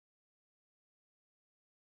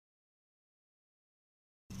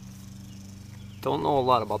Don't know a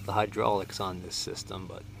lot about the hydraulics on this system,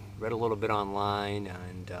 but read a little bit online,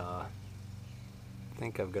 and I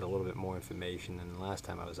think I've got a little bit more information than the last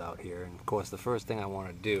time I was out here. And of course, the first thing I want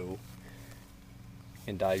to do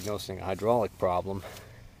in diagnosing a hydraulic problem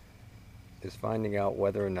is finding out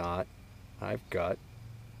whether or not I've got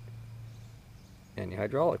any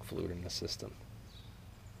hydraulic fluid in the system.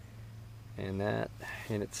 And that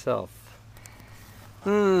in itself,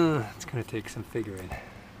 it's going to take some figuring.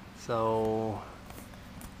 So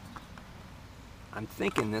I'm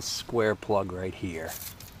thinking this square plug right here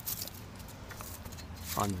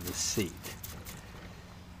under the seat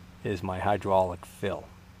is my hydraulic fill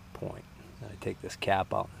point. And I take this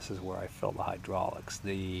cap out, this is where I fill the hydraulics.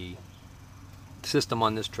 The system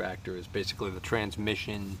on this tractor is basically the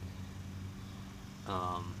transmission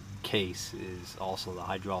case is also the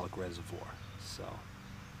hydraulic reservoir. So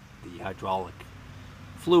the hydraulic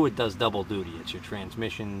fluid does double duty. It's your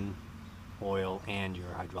transmission oil and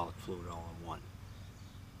your hydraulic fluid all in one.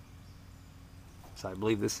 So I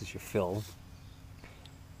believe this is your fill.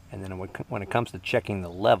 And then when it comes to checking the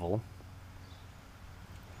level,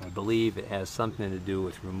 I believe it has something to do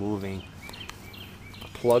with removing a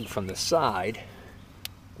plug from the side,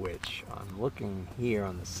 which I'm looking here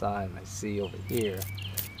on the side and I see over here,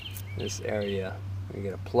 this area, we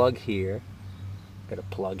get a plug here, got a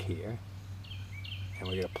plug here, and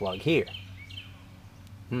we get a plug here.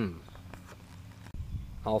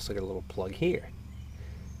 Also got a little plug here.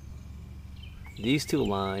 These two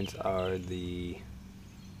lines are the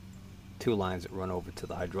two lines that run over to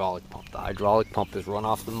the hydraulic pump. The hydraulic pump is run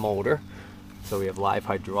off the motor, so we have live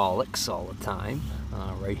hydraulics all the time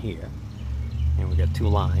right here. And we got two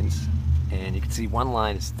lines, and you can see one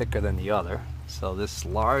line is thicker than the other. So this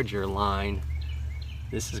larger line,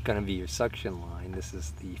 this is going to be your suction line. This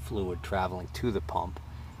is the fluid traveling to the pump.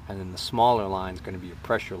 And then the smaller line is going to be your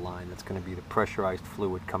pressure line. That's going to be the pressurized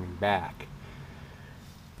fluid coming back.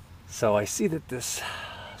 So I see that this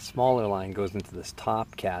smaller line goes into this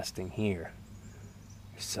top casting here.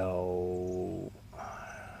 So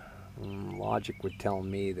logic would tell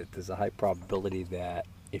me that there's a high probability that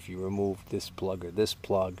if you remove this plug or this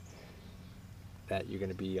plug, that you're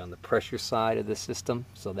going to be on the pressure side of the system.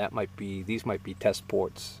 So that might be, these might be test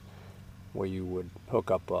ports where you would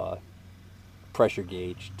hook up a pressure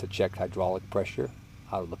gauge to check hydraulic pressure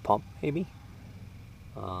out of the pump, maybe.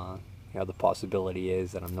 The other possibility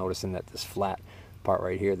is that I'm noticing that this flat part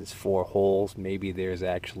right here, there's 4 holes. Maybe there's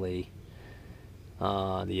actually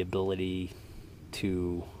the ability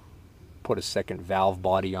to put a second valve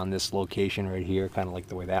body on this location right here, kind of like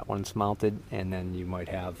the way that one's mounted, and then you might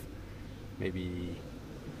have maybe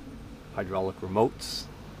hydraulic remotes.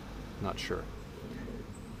 Not sure.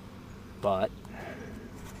 But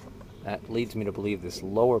that leads me to believe this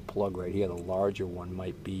lower plug right here, the larger one,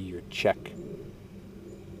 might be your check,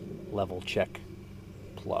 level check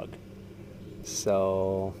plug.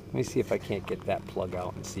 So let me see if I can't get that plug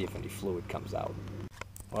out and see if any fluid comes out.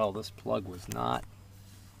 Well, this plug was not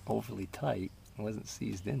overly tight. It wasn't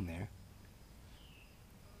seized in there.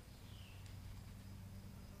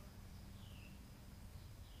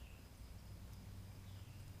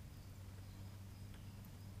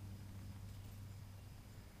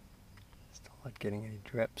 Still not getting any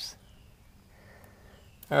drips.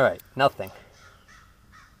 Alright, nothing.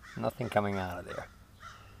 Nothing coming out of there.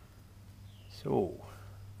 So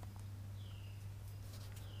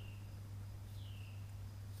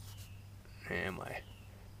and my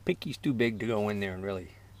pinky's too big to go in there and really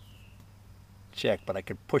check, but I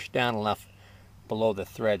could push down enough below the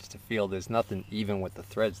threads to feel there's nothing even with the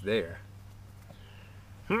threads there.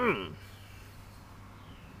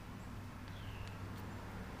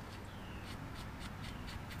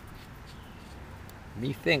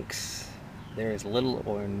 Methinks there is little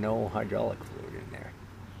or no hydraulic fluid in there.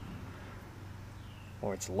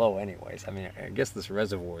 Or it's low anyways. I mean, I guess this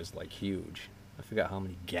reservoir is like huge. I forgot how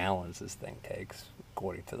many gallons this thing takes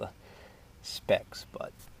according to the specs,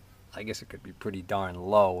 but I guess it could be pretty darn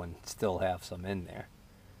low and still have some in there.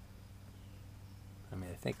 I mean,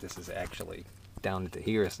 I think this is actually down into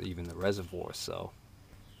here, so even the reservoir, so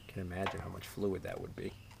you can imagine how much fluid that would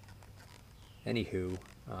be. Anywho,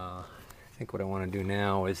 I think what I want to do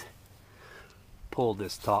now is pull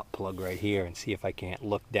this top plug right here and see if I can't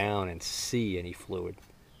look down and see any fluid.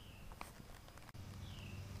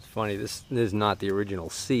 It's funny, this is not the original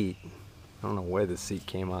seat. I don't know where the seat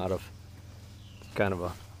came out of. It's kind of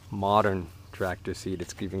a modern tractor seat.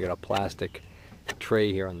 It's even got a plastic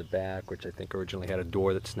tray here on the back, which I think originally had a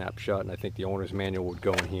door that snapped shut, and I think the owner's manual would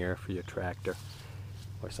go in here for your tractor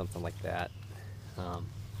or something like that.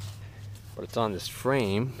 But it's on this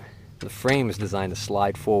frame, The frame is designed to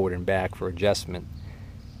slide forward and back for adjustment.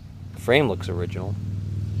 The frame looks original.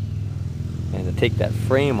 And to take that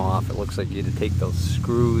frame off, it looks like you had to take those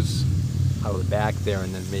screws out of the back there,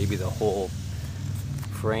 and then maybe the whole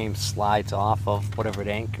frame slides off of whatever it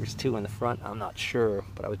anchors to in the front. I'm not sure,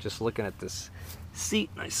 but I was just looking at this seat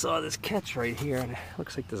and I saw this catch right here, and it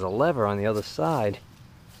looks like there's a lever on the other side.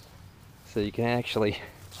 So you can actually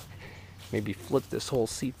maybe flip this whole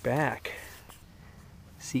seat back.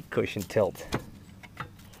 Seat cushion tilt.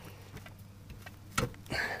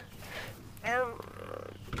 Alright,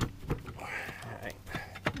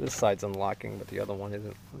 this side's unlocking, but the other one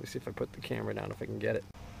isn't. Let me see if I put the camera down, if I can get it.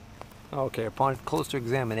 Okay, upon closer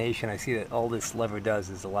examination, I see that all this lever does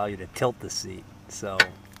is allow you to tilt the seat. So,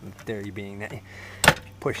 there you being that,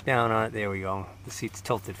 push down on it, there we go. The seat's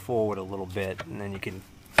tilted forward a little bit, and then you can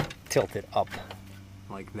tilt it up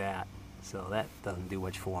like that. So that doesn't do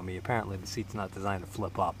much for me. Apparently the seat's not designed to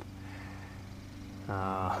flip up.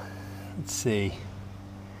 Let's see.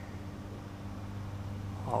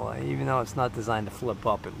 Even though it's not designed to flip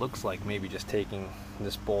up, it looks like maybe just taking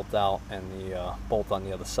this bolt out and the bolt on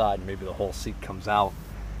the other side, maybe the whole seat comes out.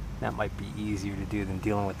 That might be easier to do than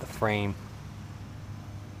dealing with the frame.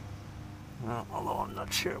 Although I'm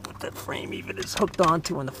not sure what that frame even is hooked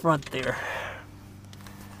onto in the front there.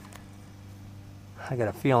 I got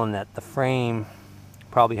a feeling that the frame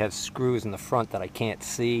probably has screws in the front that I can't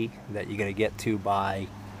see, that you're going to get to by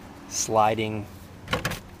sliding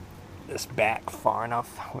this back far enough,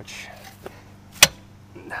 which,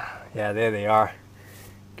 yeah, there they are.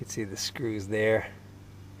 You can see the screws there.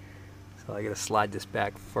 So I got to slide this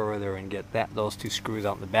back further and get those two screws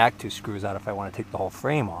out and the back two screws out if I want to take the whole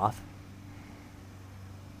frame off.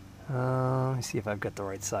 Let me see if I've got the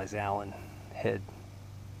right size Allen head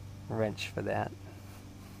wrench for that.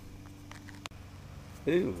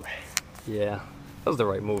 Ooh, yeah, that was the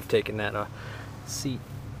right move, taking that seat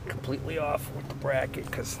completely off with the bracket,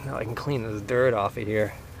 because now I can clean this dirt off of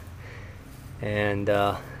here. And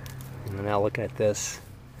now looking at this,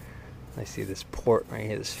 I see this port right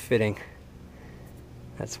here, this fitting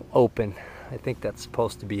that's open. I think that's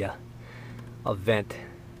supposed to be a vent.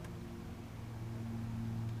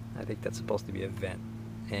 I think that's supposed to be a vent,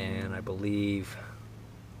 and I believe,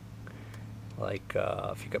 like,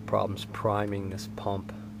 if you got problems priming this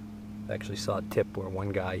pump, I actually saw a tip where one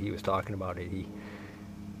guy, he was talking about it, he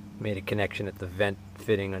made a connection at the vent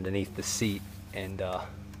fitting underneath the seat, and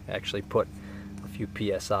actually put a few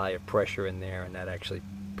psi of pressure in there, and that actually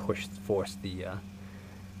forced the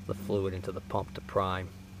fluid into the pump to prime.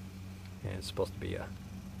 And it's supposed to be a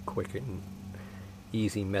quick and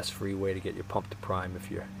easy, mess-free way to get your pump to prime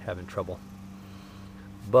if you're having trouble.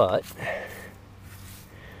 But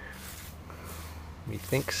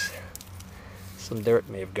methinks some dirt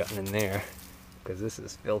may have gotten in there, because this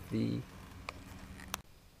is filthy.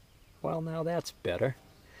 Well, now that's better.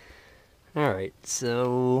 Alright,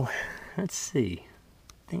 so let's see.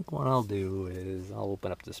 I think what I'll do is I'll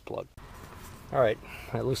open up this plug. Alright,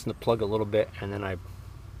 I loosened the plug a little bit, and then I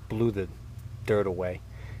blew the dirt away.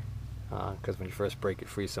 Because when you first break it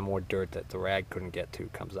free, some more dirt that the rag couldn't get to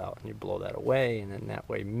comes out, and you blow that away, and then that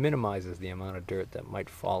way minimizes the amount of dirt that might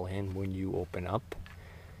fall in when you open up,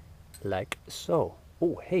 like so.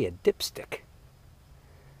 Oh, hey, a dipstick.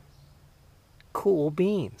 Cool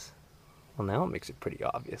beans. Well, now it makes it pretty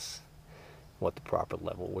obvious what the proper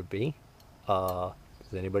level would be. Does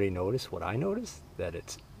anybody notice what I noticed? That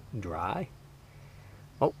it's dry.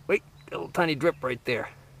 Oh, wait, a little tiny drip right there.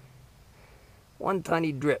 One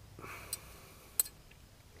tiny drip.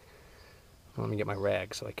 Let me get my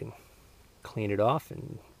rag so I can clean it off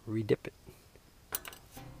and re-dip it.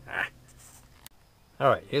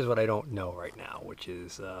 Alright, here's what I don't know right now, which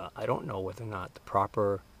is I don't know whether or not the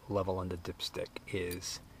proper level on the dipstick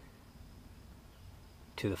is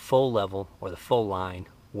to the full level or the full line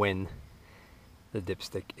when the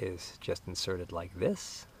dipstick is just inserted like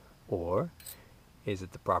this, or is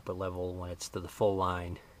it the proper level when it's to the full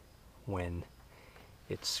line when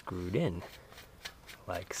it's screwed in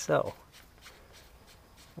like so,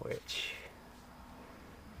 which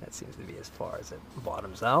that seems to be as far as it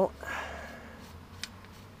bottoms out.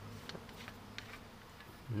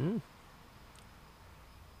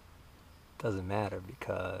 Doesn't matter,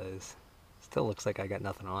 because it still looks like I got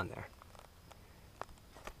nothing on there.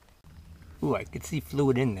 Ooh, I could see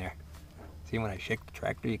fluid in there. See, when I shake the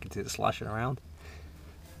tractor, you can see it sloshing around.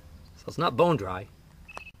 So it's not bone dry.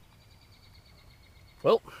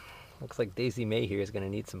 Well, looks like Daisy May here is going to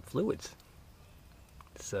need some fluids.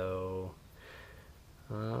 So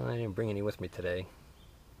I didn't bring any with me today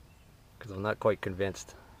because I'm not quite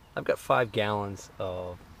convinced. I've got 5 gallons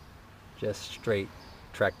of just straight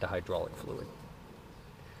tractor hydraulic fluid.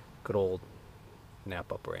 Good old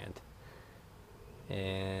Napa brand.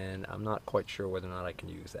 And I'm not quite sure whether or not I can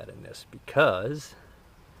use that in this, because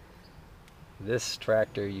this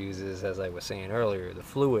tractor uses, as I was saying earlier, the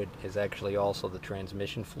fluid is actually also the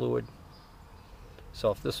transmission fluid.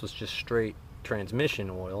 So if this was just straight transmission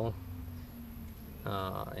oil,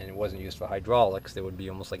 and it wasn't used for hydraulics, there would be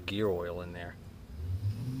almost like gear oil in there.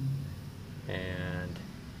 And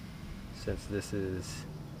since this is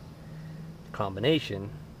a combination,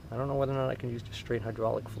 I don't know whether or not I can use just straight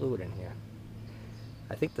hydraulic fluid in here.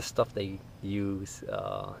 I think the stuff they use,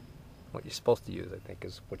 what you're supposed to use, I think,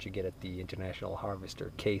 is what you get at the International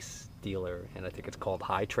Harvester Case dealer, and I think it's called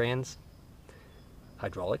Hi-Trans,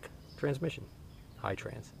 hydraulic transmission,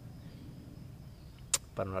 Hi-Trans,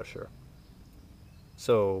 but I'm not sure.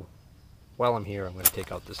 So while I'm here, I'm going to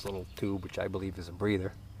take out this little tube, which I believe is a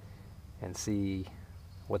breather, and see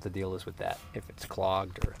what the deal is with that, if it's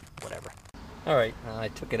clogged or whatever. Alright, I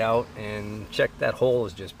took it out and checked. That hole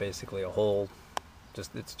is just basically a hole.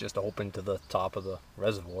 It's just open to the top of the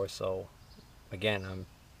reservoir, so again, I'm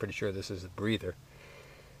pretty sure this is a breather.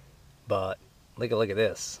 But look at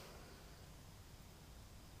this.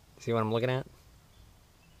 See what I'm looking at?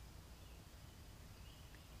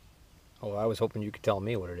 Oh, I was hoping you could tell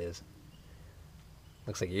me what it is.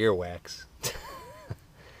 Looks like earwax.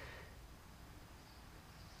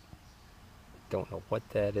 Don't know what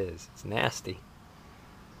that is. It's nasty.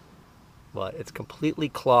 But it's completely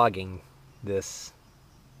clogging this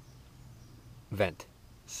vent.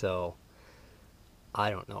 So I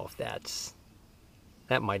don't know if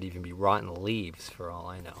that might even be rotten leaves for all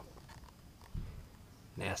I know.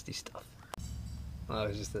 Nasty stuff. Well, it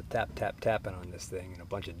was just a tapping on this thing, and a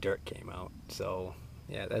bunch of dirt came out. So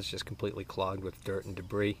yeah, that's just completely clogged with dirt and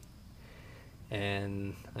debris.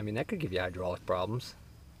 And I mean, that could give you hydraulic problems.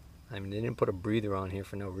 I mean, they didn't put a breather on here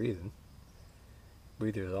for no reason.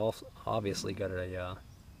 Breather's also obviously got a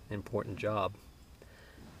important job.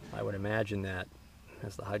 I would imagine that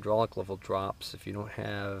as the hydraulic level drops, if you don't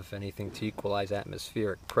have anything to equalize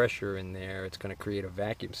atmospheric pressure in there, it's going to create a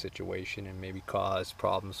vacuum situation and maybe cause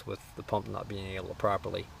problems with the pump not being able to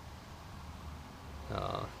properly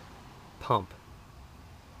pump.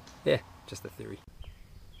 Yeah, just a theory.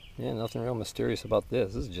 Yeah, nothing real mysterious about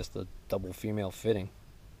this. This is just a double female fitting.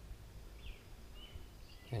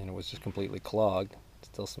 And it was just completely clogged.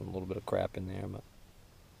 Still a little bit of crap in there, but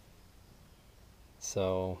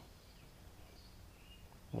so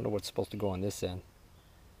I wonder what's supposed to go on this end.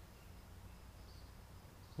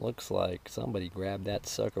 Looks like somebody grabbed that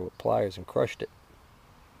sucker with pliers and crushed it.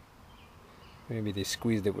 Maybe they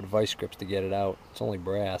squeezed it with vice grips to get it out. It's only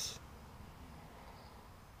brass.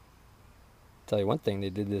 Tell you one thing, they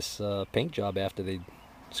did this paint job after they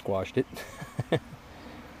squashed it.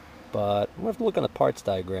 But we'll have to look on the parts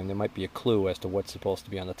diagram. There might be a clue as to what's supposed to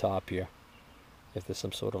be on the top here. If there's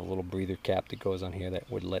some sort of a little breather cap that goes on here that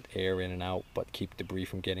would let air in and out but keep debris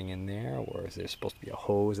from getting in there, or is there supposed to be a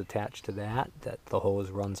hose attached to that the hose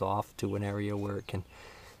runs off to an area where it can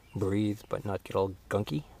breathe but not get all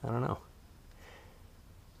gunky? I don't know.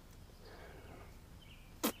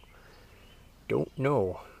 Don't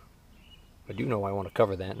know. I do know I want to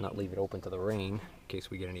cover that and not leave it open to the rain in case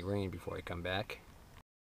we get any rain before I come back.